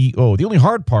 AUTO. The only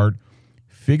hard part,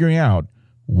 figuring out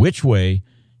which way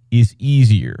is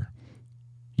easier.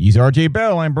 He's RJ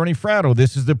Bell. I'm Bernie Fratto.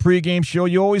 This is the pregame show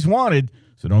you always wanted,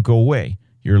 so don't go away.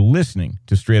 You're listening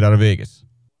to Straight Out of Vegas.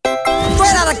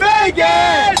 Straight Out of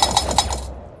Vegas!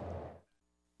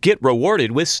 Get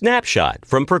rewarded with Snapshot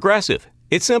from Progressive.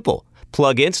 It's simple.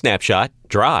 Plug in Snapshot,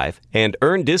 drive, and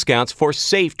earn discounts for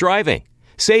safe driving.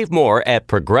 Save more at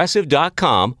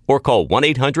Progressive.com or call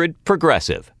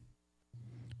 1-800-PROGRESSIVE.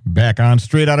 Back on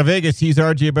Straight Out of Vegas, he's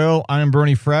RJ Bell. I'm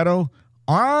Bernie Fratto.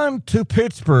 On to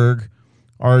Pittsburgh,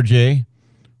 RJ,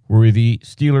 where the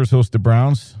Steelers host the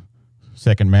Browns.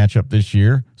 Second matchup this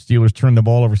year. Steelers turned the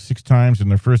ball over 6 times in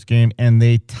their first game, and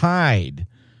they tied.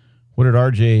 What did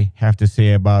RJ have to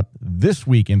say about this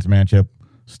weekend's matchup,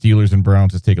 Steelers and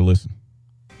Browns? Let's take a listen.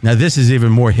 Now, this is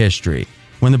even more history.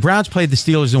 When the Browns played the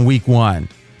Steelers in week 1,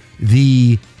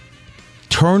 the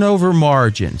turnover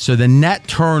margin, so the net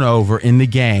turnover in the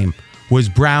game, was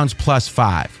Browns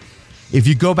 +5. If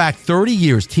you go back 30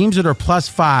 years, teams that are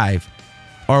 +5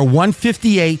 are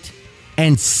 158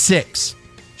 and 6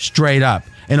 straight up.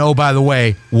 And oh, by the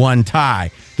way, 1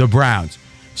 tie, the Browns.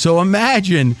 So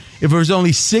imagine if there was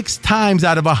only 6 times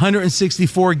out of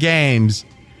 164 games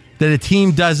that a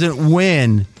team doesn't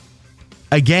win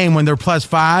a game when they're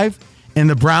 +5, and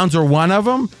the Browns are one of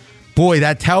them. Boy,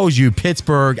 that tells you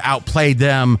Pittsburgh outplayed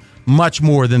them much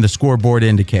more than the scoreboard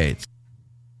indicates.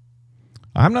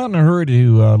 I'm not in a hurry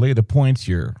to lay the points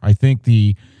here. I think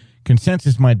the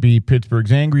consensus might be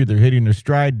Pittsburgh's angry. They're hitting their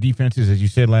stride. Defenses, as you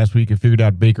said last week, have figured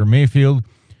out Baker Mayfield.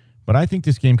 But I think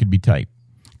this game could be tight.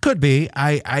 Could be.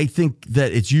 I think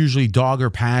that it's usually dog or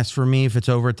pass for me if it's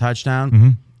over a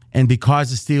touchdown. And because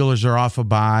the Steelers are off a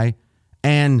bye,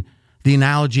 and the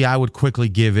analogy I would quickly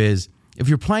give is, if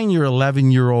you're playing your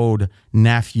 11-year-old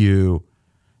nephew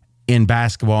in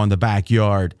basketball in the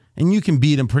backyard, and you can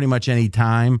beat him pretty much any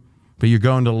time, but you're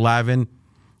going to 11,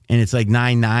 and it's like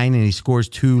 9-9, and he scores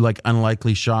 2 like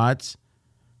unlikely shots,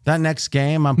 that next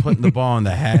game, I'm putting the ball in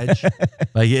the hedge.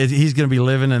 Like he's going to be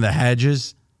living in the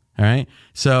hedges. All right.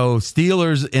 So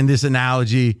Steelers, in this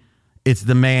analogy, it's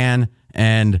the man,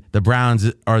 and the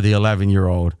Browns are the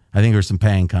 11-year-old. I think there's some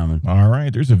pain coming. All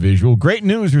right, there's a visual. Great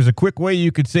news. There's a quick way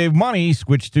you could save money.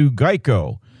 Switch to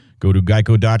Geico. Go to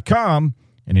geico.com,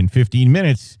 and in 15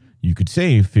 minutes, you could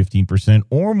save 15%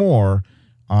 or more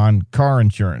on car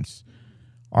insurance.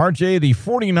 RJ, the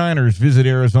 49ers visit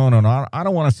Arizona. And I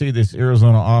don't want to say this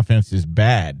Arizona offense is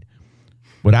bad,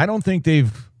 but I don't think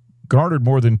they've garnered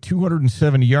more than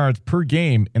 270 yards per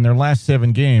game in their last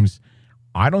 7 games.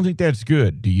 I don't think that's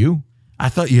good. Do you? I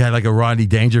thought you had like a Rodney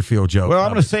Dangerfield joke. Well, I'm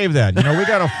going to save that. You know, we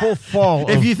got a full fall.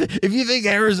 If you think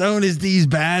Arizona's D's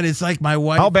bad, it's like my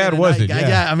wife. How bad was it?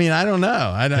 Yeah, I mean, I don't know.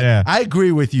 I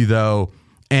agree with you, though.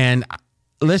 And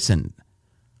listen,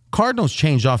 Cardinals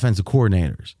changed offensive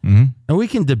coordinators. And we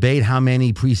can debate how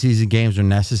many preseason games are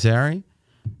necessary.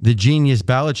 The genius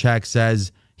Belichick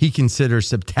says he considers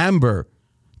September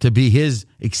to be his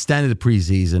extended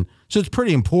preseason. So it's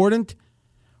pretty important.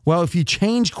 Well, if you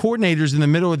change coordinators in the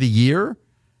middle of the year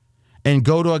and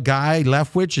go to a guy,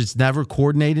 Leftwich, that's never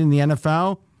coordinated in the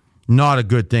NFL, not a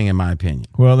good thing in my opinion.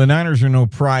 Well, the Niners are no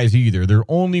prize either. Their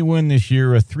only win this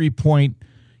year, a 3-point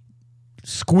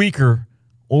squeaker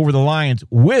over the Lions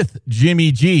with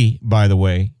Jimmy G, by the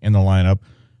way, in the lineup.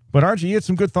 But RG, you had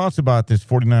some good thoughts about this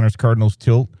 49ers-Cardinals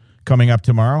tilt coming up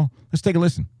tomorrow. Let's take a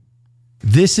listen.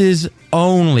 This is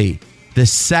only the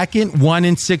second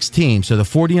 1-6 team, so the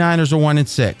 49ers are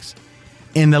 1-6,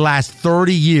 in the last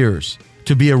 30 years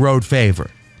to be a road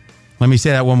favorite. Let me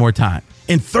say that one more time.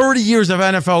 In 30 years of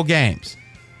NFL games,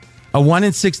 a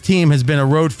 1-6 team has been a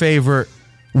road favorite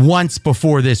once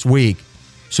before this week.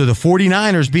 So the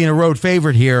 49ers being a road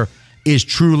favorite here is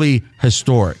truly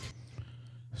historic.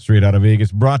 Straight Out of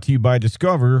Vegas, brought to you by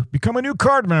Discover. Become a new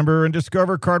card member, and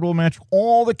Discover card will match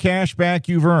all the cash back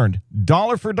you've earned,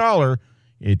 dollar for dollar,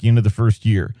 at the end of the first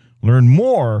year. Learn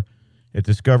more at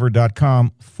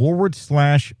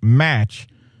discover.com/match.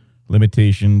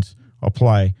 Limitations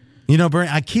apply. You know, Bernie,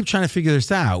 I keep trying to figure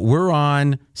this out. We're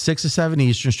on 6 to 7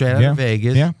 Eastern, straight out of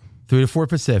Vegas, 3 to 4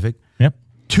 Pacific.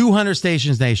 200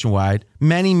 stations nationwide,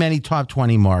 many, many top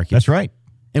 20 markets. That's right.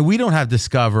 And we don't have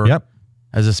Discover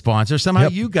as a sponsor. Somehow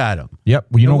you got them. Well,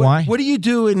 you know why? What do you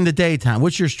do in the daytime?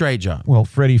 What's your straight job? Well,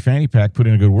 Freddie Fanny Pack put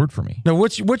in a good word for me. No,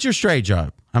 what's your straight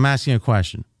job? I'm asking a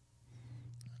question.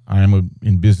 I am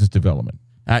in business development.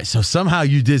 All right, so somehow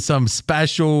you did some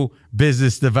special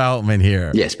business development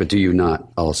here. Yes, but do you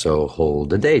not also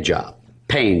hold a day job,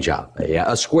 paying job,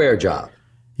 a square job?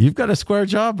 You've got a square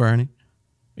job, Bernie.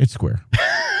 It's square.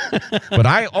 But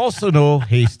I also know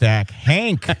Haystack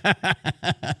Hank.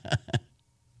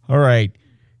 All right.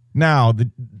 Now,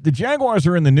 the Jaguars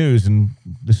are in the news, and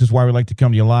this is why we like to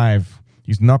come to you live.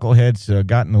 These knuckleheads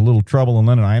got in a little trouble in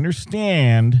London. I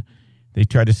understand they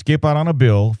tried to skip out on a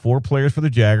bill, 4 players for the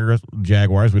Jaguars.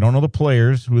 We don't know the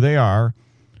players, who they are,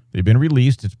 They've been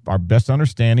released. It's our best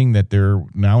understanding that they're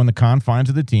now in the confines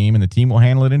of the team, and the team will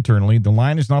handle it internally. The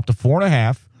line is now up to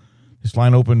 4.5. This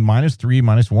line opened -3,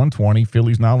 -120.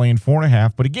 Philly's now laying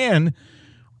 4.5. But again,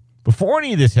 before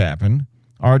any of this happened,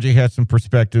 RJ had some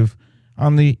perspective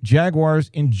on the Jaguars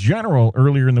in general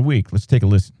earlier in the week. Let's take a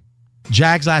listen.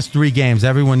 Jags last 3 games,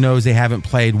 everyone knows they haven't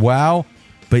played well,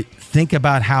 but think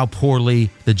about how poorly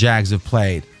the Jags have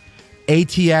played.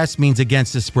 ATS means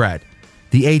against the spread.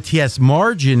 The ATS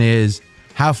margin is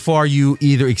how far you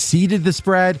either exceeded the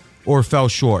spread or fell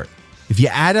short. If you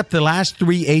add up the last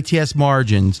 3 ATS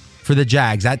margins for the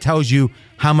Jags, that tells you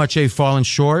how much they've fallen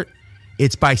short.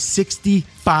 It's by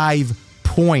 65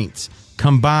 points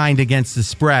combined against the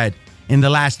spread. In the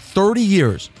last 30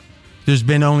 years, there's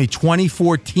been only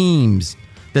 24 teams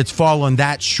that's fallen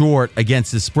that short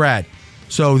against the spread.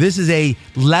 So this is a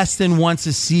less than once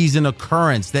a season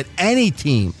occurrence that any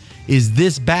team is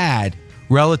this bad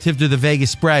relative to the Vegas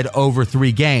spread over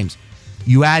 3 games.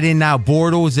 You add in now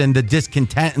Bortles and the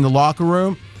discontent in the locker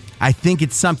room, I think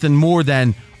it's something more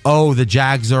than, the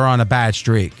Jags are on a bad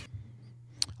streak.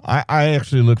 I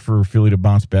actually look for Philly to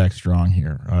bounce back strong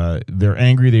here. They're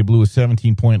angry. They blew a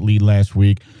 17-point lead last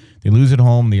week. They lose at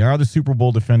home. They are the Super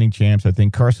Bowl defending champs. I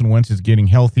think Carson Wentz is getting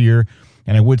healthier.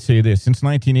 And I would say this, since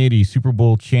 1980, Super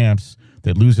Bowl champs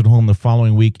that lose at home the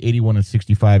following week,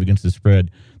 81-65 against the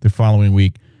spread the following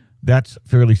week. That's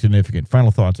fairly significant.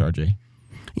 Final thoughts, RJ?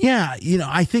 Yeah,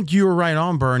 I think you were right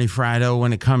on, Bernie Fratto,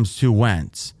 when it comes to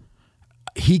Wentz.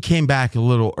 He came back a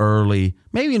little early.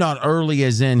 Maybe not early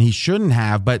as in he shouldn't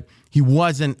have, but he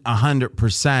wasn't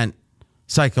 100%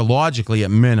 psychologically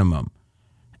at minimum.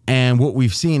 And what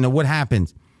we've seen, what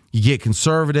happens? You get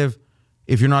conservative.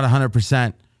 If you're not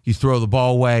 100%, you throw the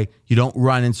ball away. You don't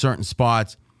run in certain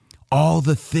spots. All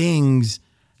the things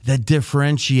that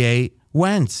differentiate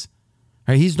Wentz.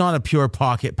 Right? He's not a pure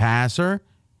pocket passer.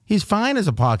 He's fine as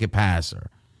a pocket passer.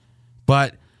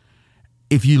 But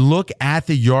if you look at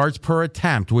the yards per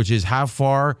attempt, which is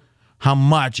how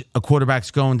much a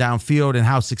quarterback's going downfield and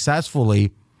how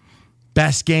successfully,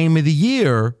 best game of the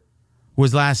year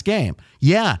was last game.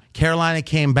 Yeah, Carolina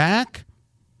came back.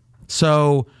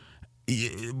 So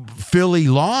Philly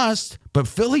lost, but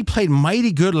Philly played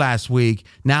mighty good last week.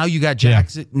 Now you got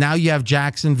Jackson. Yeah. Now you have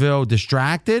Jacksonville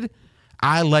distracted.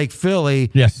 I like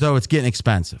Philly, though it's getting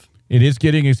expensive. It is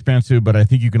getting expensive, but I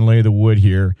think you can lay the wood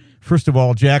here. First of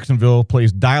all, Jacksonville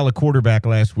plays dial a quarterback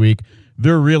last week.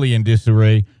 They're really in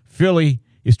disarray. Philly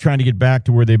is trying to get back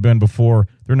to where they've been before.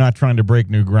 They're not trying to break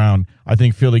new ground. I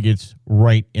think Philly gets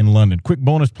right in London. Quick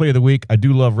bonus play of the week. I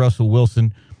do love Russell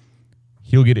Wilson.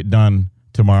 He'll get it done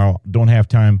tomorrow. Don't have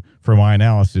time for my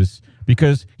analysis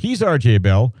because he's RJ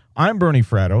Bell. I'm Bernie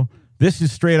Fratto. This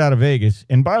is Straight Out of Vegas.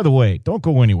 And by the way, don't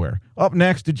go anywhere. Up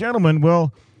next, a gentleman,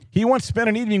 he once spent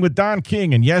an evening with Don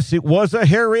King, and yes, it was a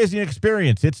hair-raising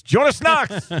experience. It's Jonas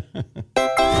Knox. Straight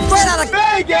Out of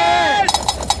Vegas!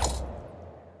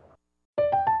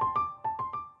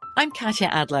 I'm Katya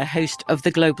Adler, host of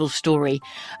The Global Story.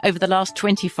 Over the last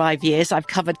 25 years, I've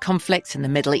covered conflicts in the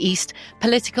Middle East,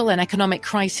 political and economic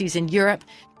crises in Europe,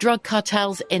 drug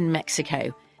cartels in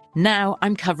Mexico. Now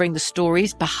I'm covering the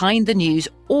stories behind the news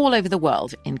all over the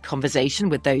world in conversation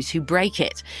with those who break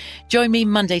it. Join me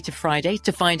Monday to Friday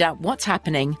to find out what's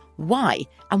happening, why,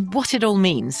 and what it all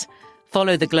means.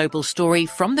 Follow The Global Story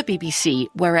from the BBC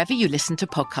wherever you listen to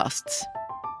podcasts.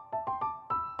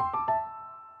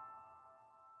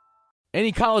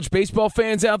 Any college baseball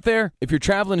fans out there? If you're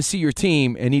traveling to see your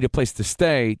team and need a place to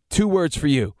stay, 2 words for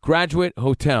you: Graduate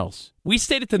Hotels. We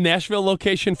stayed at the Nashville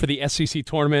location for the SEC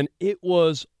tournament. It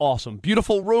was awesome.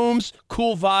 Beautiful rooms,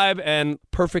 cool vibe, and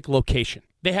perfect location.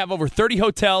 They have over 30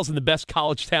 hotels in the best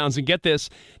college towns, and get this,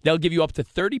 they'll give you up to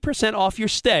 30% off your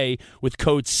stay with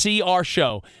code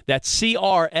CRSHOW. That's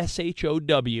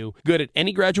CRSHOW. Good at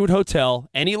any Graduate Hotel,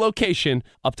 any location,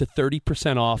 up to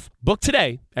 30% off. Book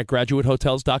today at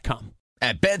graduatehotels.com.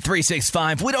 At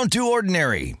Bet365, we don't do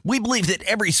ordinary. We believe that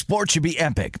every sport should be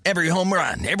epic. Every home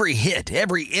run, every hit,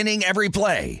 every inning, every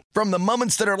play. From the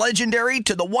moments that are legendary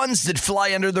to the ones that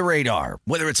fly under the radar.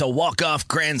 Whether it's a walk-off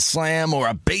grand slam or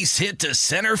a base hit to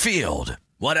center field.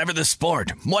 Whatever the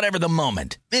sport, whatever the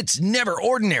moment. It's never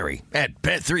ordinary at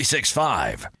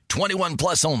Bet365. 21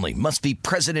 plus only. Must be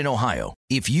present in Ohio.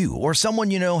 If you or someone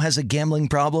you know has a gambling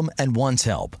problem and wants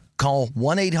help, call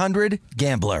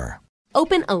 1-800-GAMBLER.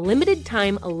 Open a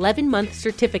limited-time 11-month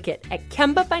certificate at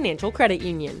Kemba Financial Credit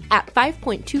Union. At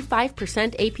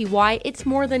 5.25% APY, it's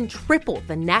more than triple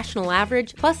the national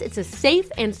average, plus it's a safe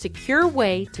and secure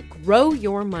way to grow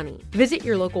your money. Visit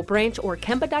your local branch or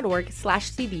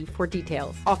kemba.org/CD for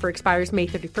details. Offer expires May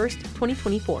 31st,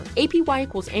 2024. APY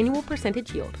equals annual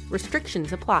percentage yield.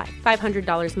 Restrictions apply.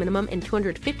 $500 minimum and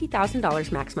 $250,000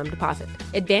 maximum deposit.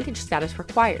 Advantage status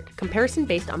required. Comparison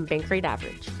based on bank rate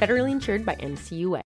average. Federally insured by NCUA.